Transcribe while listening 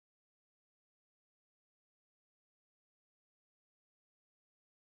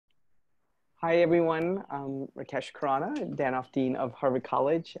Hi, everyone. I'm Rakesh Khurana, Danoff Dean of Harvard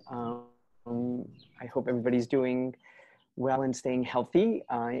College. I hope everybody's doing well and staying healthy.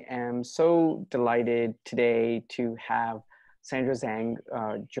 I am so delighted today to have Sandra Zeng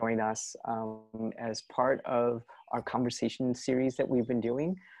join us as part of our conversation series that we've been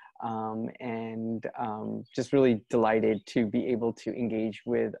doing. Just really delighted to be able to engage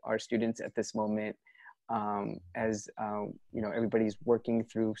with our students at this moment as everybody's working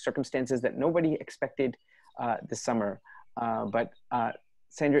through circumstances that nobody expected this summer.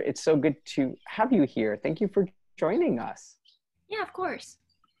 Sandra, it's so good to have you here. Thank you for joining us. Yeah, of course.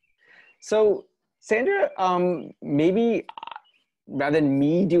 So, Sandra, maybe rather than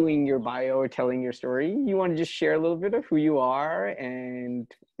me doing your bio or telling your story, you want to just share a little bit of who you are and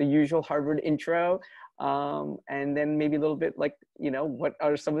the usual Harvard intro, and then maybe a little bit like, what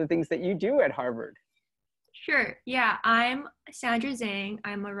are some of the things that you do at Harvard? Sure. Yeah, I'm Sandra Zeng.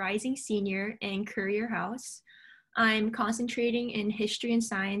 I'm a rising senior in Currier House. I'm concentrating in history and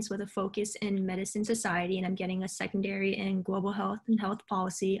science with a focus in medicine society, and I'm getting a secondary in global health and health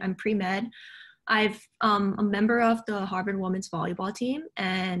policy. I'm pre-med. I'm a member of the Harvard women's volleyball team,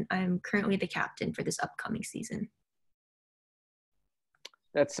 and I'm currently the captain for this upcoming season.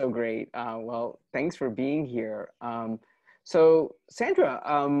 That's so great. Well, thanks for being here. So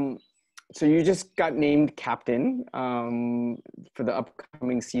Sandra, so you just got named captain for the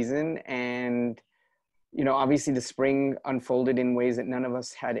upcoming season, and obviously the spring unfolded in ways that none of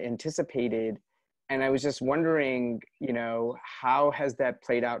us had anticipated. And I was just wondering, how has that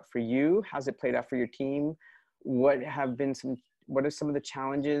played out for you? How's it played out for your team? What are some of the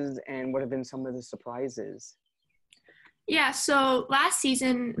challenges, and what have been some of the surprises? Yeah, so last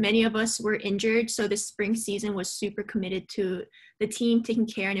season, many of us were injured. So this spring season was super committed to the team taking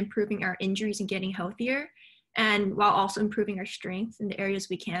care and improving our injuries and getting healthier, and while also improving our strength in the areas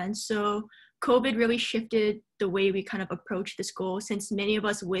we can. So COVID really shifted the way we kind of approach this goal, since many of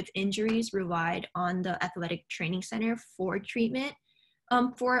us with injuries relied on the athletic training center for treatment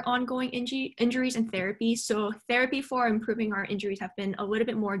for ongoing injuries and therapy. So therapy for improving our injuries have been a little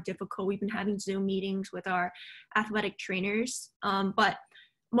bit more difficult. We've been having Zoom meetings with our athletic trainers, but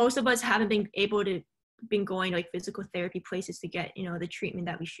most of us haven't been able to been going to like physical therapy places to get the treatment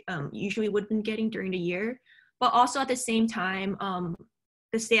that we usually would have been getting during the year. But also at the same time,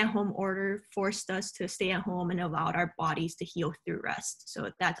 the stay-at-home order forced us to stay at home and allowed our bodies to heal through rest.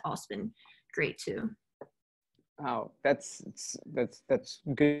 So that's also been great too. Oh, that's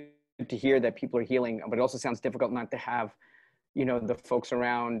good to hear that people are healing, but it also sounds difficult not to have, the folks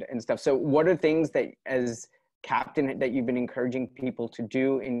around and stuff. So what are things that as captain that you've been encouraging people to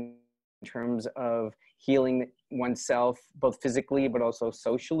do in terms of healing oneself, both physically, but also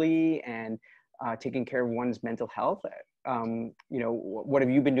socially, and taking care of one's mental health? What have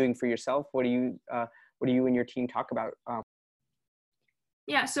you been doing for yourself? What do you and your team talk about?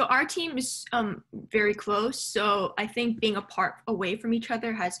 Yeah, so our team is very close. So I think being apart away from each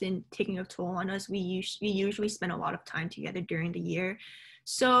other has been taking a toll on us. We usually spend a lot of time together during the year.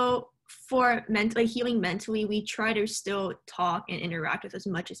 So for healing mentally, we try to still talk and interact with as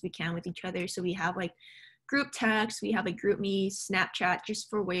much as we can with each other. So we have like group texts, we have like group meets, Snapchat, just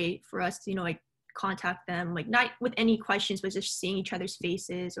for a way for us to, like contact them, like not with any questions, but just seeing each other's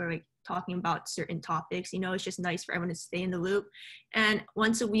faces or like talking about certain topics. It's just nice for everyone to stay in the loop. And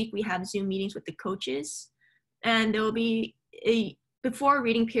once a week we have Zoom meetings with the coaches, and there will be before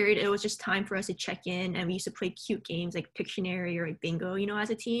reading period, it was just time for us to check in, and we used to play cute games like Pictionary or like bingo, as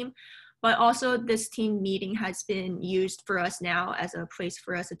a team. But also this team meeting has been used for us now as a place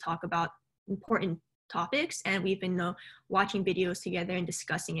for us to talk about important topics, and we've been watching videos together and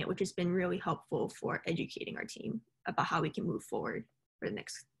discussing it, which has been really helpful for educating our team about how we can move forward for the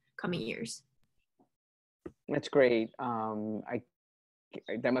next coming years. That's great.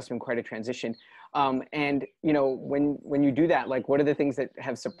 That must have been quite a transition. And when you do that, like, what are the things that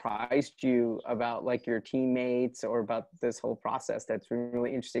have surprised you about like your teammates or about this whole process that's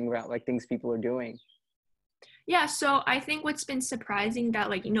really interesting about like things people are doing? Yeah, so I think what's been surprising that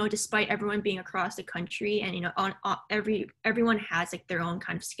despite everyone being across the country and everyone has like their own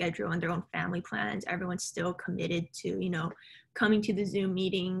kind of schedule and their own family plans, everyone's still committed to coming to the Zoom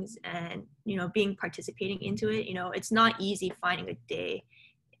meetings and being participating into it. It's not easy finding a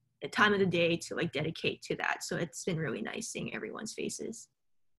time of the day to like dedicate to that. So it's been really nice seeing everyone's faces.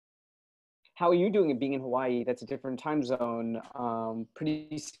 How are you doing it being in Hawaii? That's a different time zone,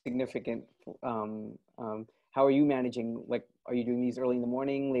 pretty significant. How are you managing? Like, are you doing these early in the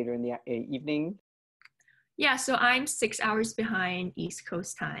morning, later in the evening? Yeah, so I'm 6 hours behind East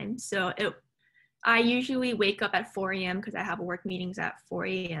Coast time. So I usually wake up at 4 a.m. because I have work meetings at 4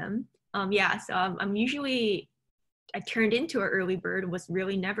 a.m. Yeah, so I'm usually, I turned into an early bird, was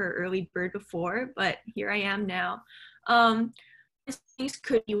really never an early bird before, but here I am now. Um, things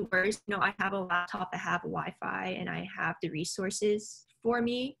could be worse. You know, I have a laptop, I have Wi-Fi, and I have the resources for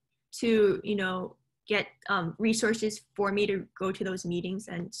me to, you know, get resources for me to go to those meetings.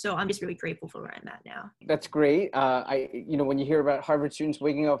 And so I'm just really grateful for where I'm at now. That's great. You know, when you hear about Harvard students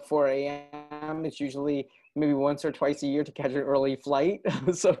waking up 4 a.m., it's usually maybe once or twice a year to catch an early flight.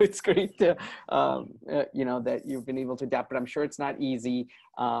 So it's great to, you know, that you've been able to adapt, but I'm sure it's not easy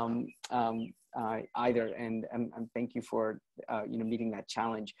either. And thank you for, you know, meeting that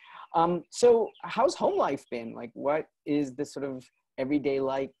challenge. So how's home life been? Like, what is the sort of everyday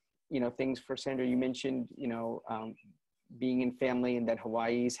like, you know, things for Sandra? You mentioned, you know, being in family, and that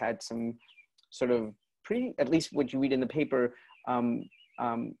Hawaii's had some sort of pretty, at least what you read in the paper,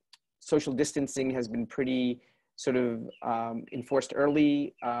 social distancing has been pretty sort of enforced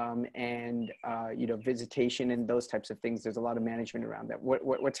early, and you know, visitation and those types of things. There's a lot of management around that.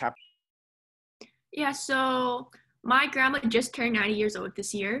 What's happening? Yeah, so my grandma just turned 90 years old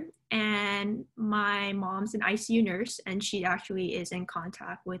this year, and my mom's an ICU nurse, and she actually is in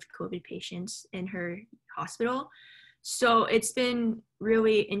contact with COVID patients in her hospital. So it's been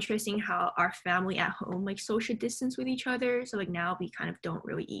really interesting how our family at home like social distance with each other. So like now we kind of don't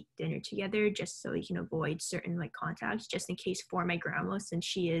really eat dinner together just so we can avoid certain like contacts, just in case for my grandma, since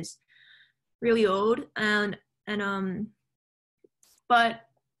she is really old. But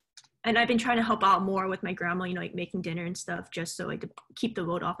and I've been trying to help out more with my grandma, you know, like making dinner and stuff, just so like to keep the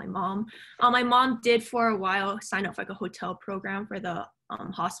load off my mom. My mom did for a while sign up for like a hotel program for the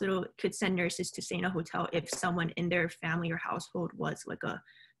hospital, could send nurses to stay in a hotel if someone in their family or household was like a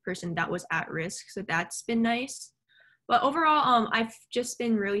person that was at risk. So that's been nice. But overall, I've just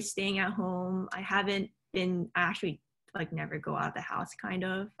been really staying at home. I actually like never go out of the house kind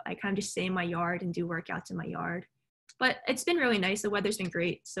of. I kind of just stay in my yard and do workouts in my yard. But it's been really nice. The weather's been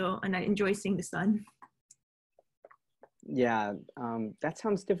great. So, and I enjoy seeing the sun. Yeah, that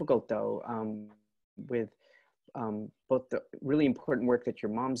sounds difficult though, with both the really important work that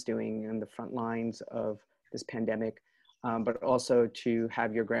your mom's doing in the front lines of this pandemic, but also to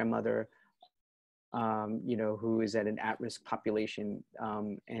have your grandmother, you know, who is at an at-risk population,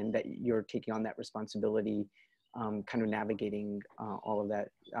 and that you're taking on that responsibility, kind of navigating all of that.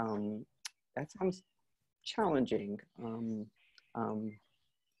 That sounds challenging.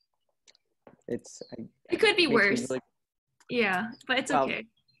 It could be makes me worse. really, Yeah, but it's okay.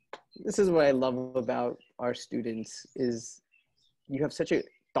 this is what I love about our students is you have such a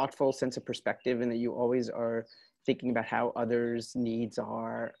thoughtful sense of perspective, and that you always are thinking about how others' needs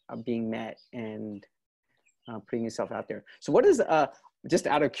are being met, and putting yourself out there. So what is, just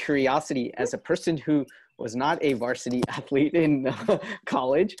out of curiosity, as a person who was not a varsity athlete in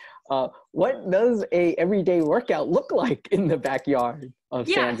college, what does a everyday workout look like in the backyard of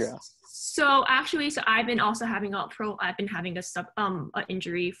Sandra? So actually, so I've been also having I've been having a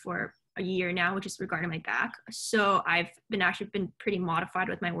injury for a year now, which is regarding my back. So I've been pretty modified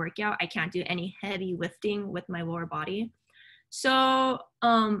with my workout. I can't do any heavy lifting with my lower body. So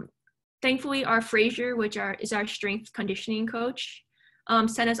thankfully, our Fraser, is our strength conditioning coach,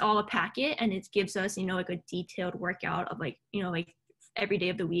 sent us all a packet, and it gives us, you know, like a detailed workout of like, you know, like every day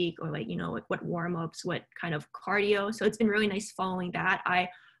of the week, or like, you know, like what warm-ups, what kind of cardio. So it's been really nice following that. I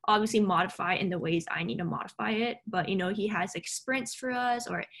obviously modify in the ways I need to modify it, but you know, he has like sprints for us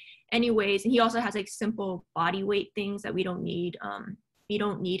or anyways, and he also has like simple body weight things that we don't need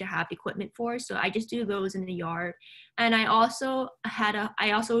to have equipment for. So I just do those in the yard. And I also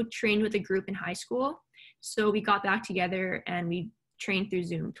trained with a group in high school. So we got back together and we trained through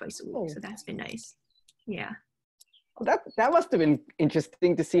Zoom twice a week. So that's been nice. Yeah. That must have been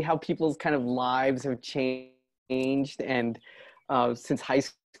interesting to see how people's kind of lives have changed, and since high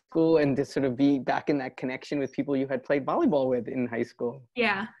school, and to sort of be back in that connection with people you had played volleyball with in high school.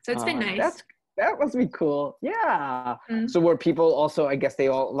 Yeah, so it's been nice. That must be cool. Yeah. Mm-hmm. So were people also, I guess a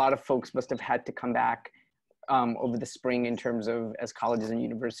lot of folks must have had to come back over the spring, in terms of as colleges and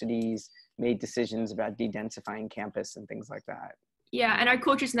universities made decisions about de-densifying campus and things like that. Yeah, and our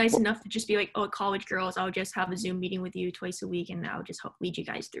coach is nice enough to just be like, oh, college girls, I'll just have a Zoom meeting with you twice a week, and I'll just help lead you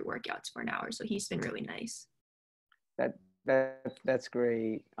guys through workouts for an hour. So he's been really nice. That's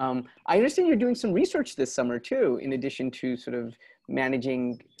great. I understand you're doing some research this summer too, in addition to sort of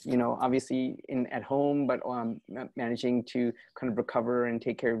managing, you know, obviously at home, but managing to kind of recover and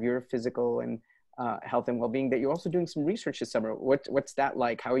take care of your physical and health and well-being, that you're also doing some research this summer. What's that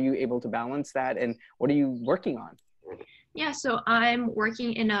like? How are you able to balance that, and what are you working on? Yeah, so I'm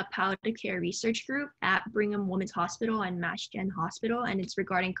working in a palliative care research group at Brigham Women's Hospital and Mass Gen Hospital, and it's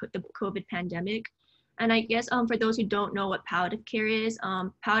regarding the COVID pandemic. And I guess for those who don't know what palliative care is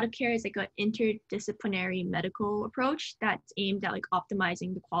like an interdisciplinary medical approach that's aimed at like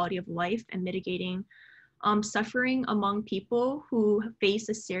optimizing the quality of life and mitigating suffering among people who face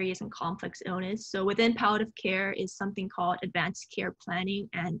a serious and complex illness. So within palliative care is something called advanced care planning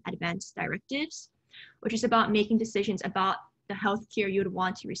and advanced directives, which is about making decisions about the health care you would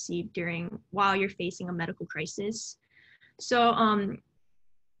want to receive while you're facing a medical crisis. So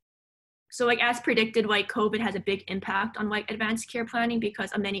so like as predicted, like COVID has a big impact on like advanced care planning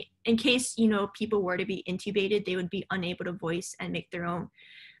because in case people were to be intubated, they would be unable to voice and make their own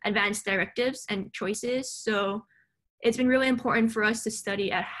advanced directives and choices. So it's been really important for us to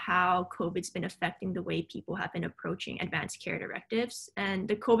study at how COVID's been affecting the way people have been approaching advanced care directives. And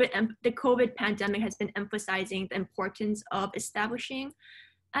the COVID pandemic has been emphasizing the importance of establishing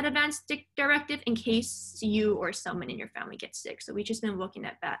an advanced directive in case you or someone in your family gets sick. So we've just been looking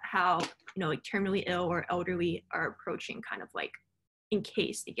at that, how, like terminally ill or elderly are approaching kind of like in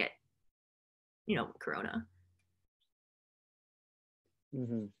case they get, corona.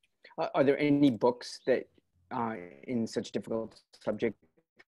 Mm-hmm. Are there any books that in such difficult subject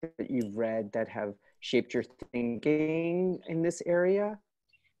that you've read that have shaped your thinking in this area?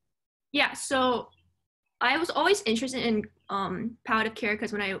 Yeah, so I was always interested in palliative care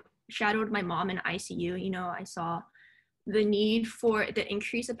because when I shadowed my mom in ICU, I saw the need for the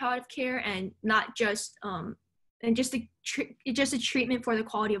increase of palliative care and not just and just a treatment for the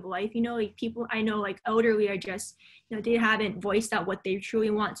quality of life. Like people I know, like elderly, are just they haven't voiced out what they truly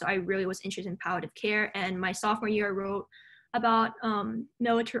want. So I really was interested in palliative care. And my sophomore year, I wrote about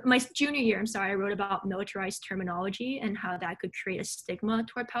my junior year, I wrote about militarized terminology and how that could create a stigma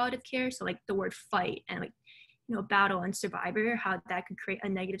toward palliative care. So like the word fight and like battle and survivor, how that could create a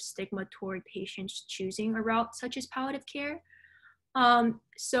negative stigma toward patients choosing a route such as palliative care.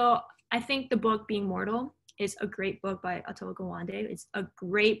 So I think the book Being Mortal is a great book by Atul Gawande. It's a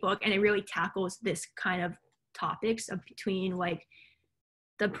great book, and it really tackles this kind of topics of between like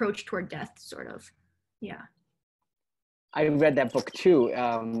the approach toward death, sort of. Yeah. I read that book too.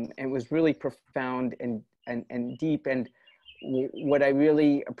 And it was really profound and deep. And what I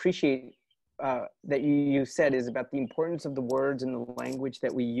really appreciate that you said is about the importance of the words and the language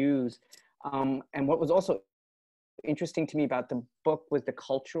that we use. And what was also interesting to me about the book was the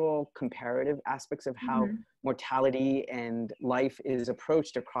cultural comparative aspects of how mortality and life is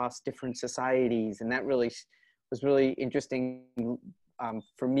approached across different societies. And that really was really interesting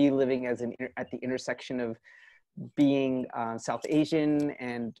for me, living at the intersection of being South Asian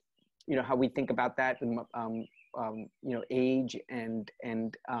and how we think about that and age and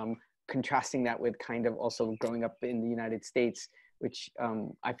contrasting that with kind of also growing up in the United States, which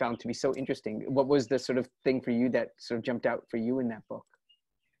I found to be so interesting. What was the sort of thing for you that sort of jumped out for you in that book?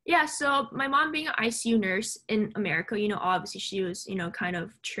 Yeah, so my mom being an ICU nurse in America, obviously she was, kind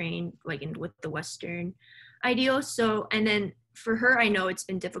of trained like with the Western ideals. So, and then for her, I know it's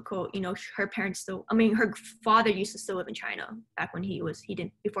been difficult. Her parents her father used to still live in China back when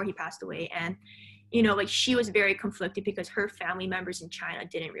before he passed away. And, like she was very conflicted because her family members in China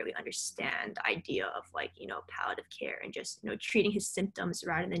didn't really understand the idea of like, palliative care and just, treating his symptoms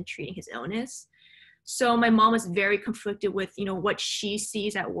rather than treating his illness. So my mom was very conflicted with, what she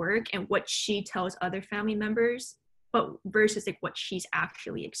sees at work and what she tells other family members, but versus like what she's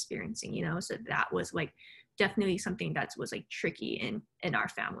actually experiencing, so that was like definitely something that was like tricky in our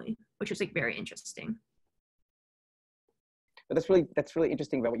family, which was like very interesting. But that's really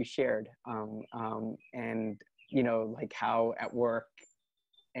interesting about what you shared, and like how at work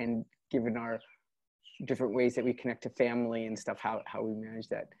and given our different ways that we connect to family and stuff, how we manage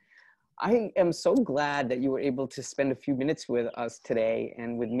that. I am so glad that you were able to spend a few minutes with us today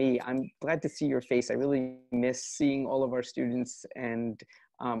and with me. I'm glad to see your face. I really miss seeing all of our students, and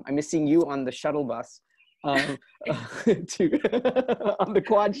I miss seeing you on the shuttle bus. On the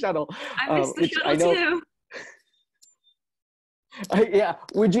quad shuttle. I miss the shuttle too. Yeah.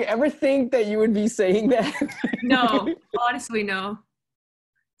 Would you ever think that you would be saying that? No, honestly, no.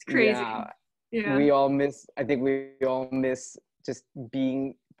 It's crazy. Yeah. I think we all miss just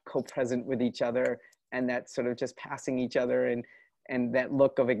being co-present with each other, and that sort of just passing each other and that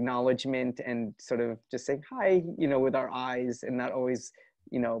look of acknowledgement and sort of just saying hi, with our eyes and not always,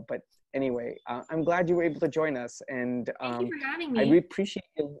 but anyway, I'm glad you were able to join us, and thank you for having me. I really appreciate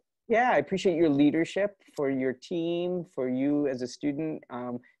you. Yeah, I appreciate your leadership for your team, for you as a student,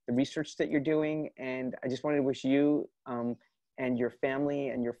 the research that you're doing, and I just wanted to wish you and your family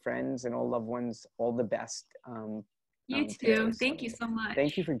and your friends and all loved ones all the best You Taylor. too. Thank you so much.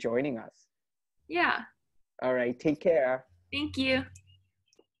 Thank you for joining us. Yeah. All right, take care. Thank you.